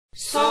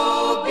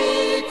So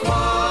be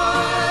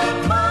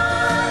quiet,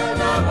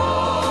 mind, I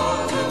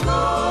want to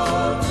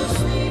go to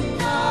sleep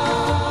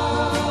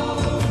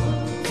now.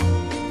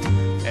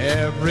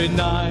 Every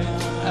night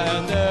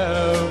and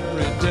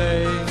every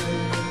day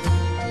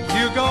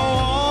you go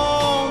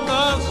on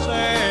the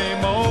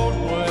same old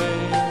way.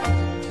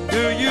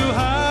 Do you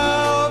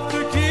have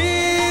to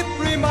keep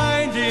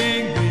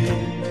reminding me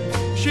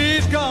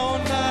she's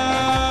gone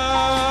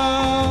now?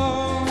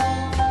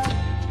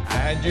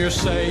 And you're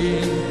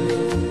saying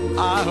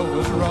I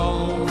was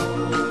wrong,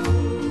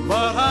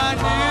 but I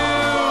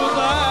knew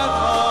that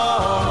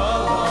all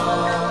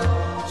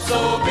along. So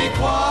be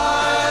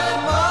quiet,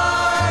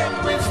 mind,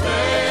 we've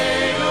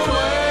stayed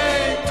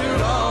away too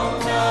long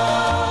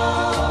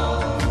now.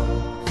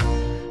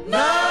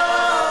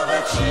 Now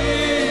that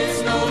she's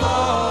no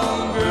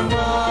longer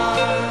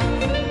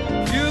mine,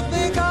 you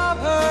think of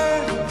her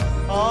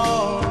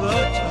all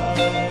the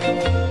time.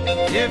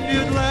 If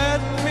you'd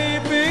let me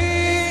be,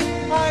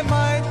 I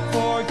might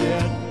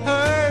forget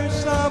her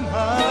somehow.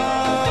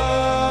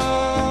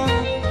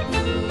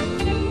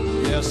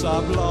 Yes,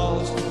 I've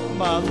lost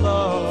my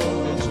love,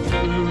 it's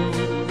true.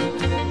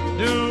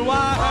 Do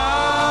I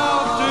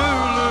have to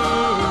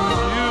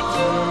lose you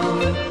too?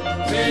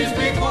 Please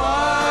be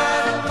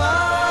quiet,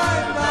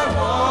 mind, I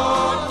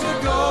want to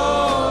go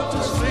to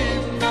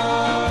sleep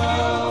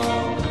now.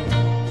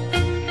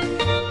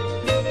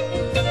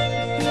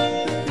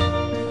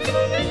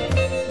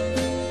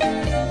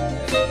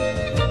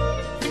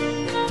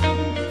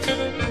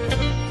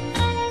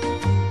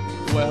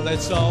 Well,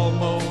 it's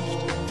almost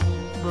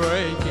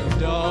breaking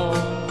dawn.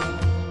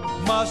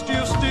 Must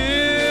you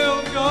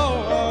still go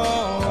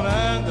on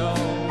and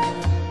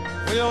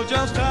on? We'll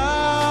just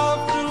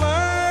have to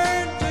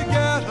learn to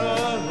get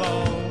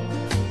along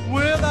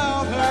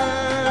without her.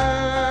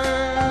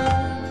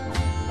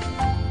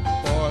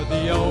 For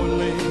the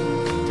only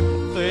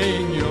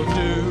thing you'll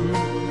do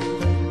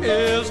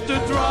is to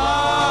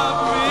drop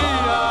me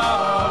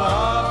out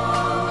of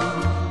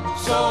view.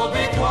 So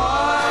be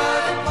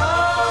quiet,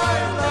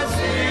 mind, let's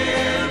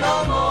hear no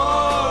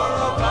more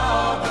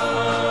about her.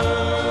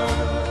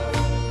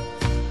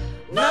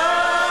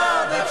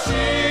 Now that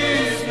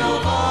she's no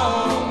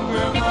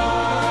longer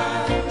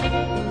mine,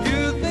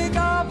 you think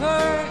of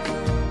her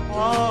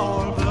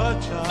all the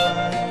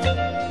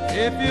time.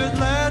 If you'd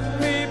let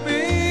me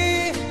be,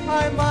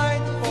 I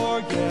might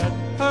forget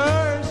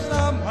her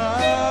somehow.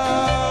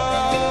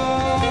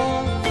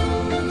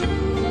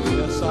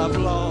 Yes, I've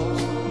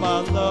lost my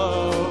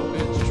love,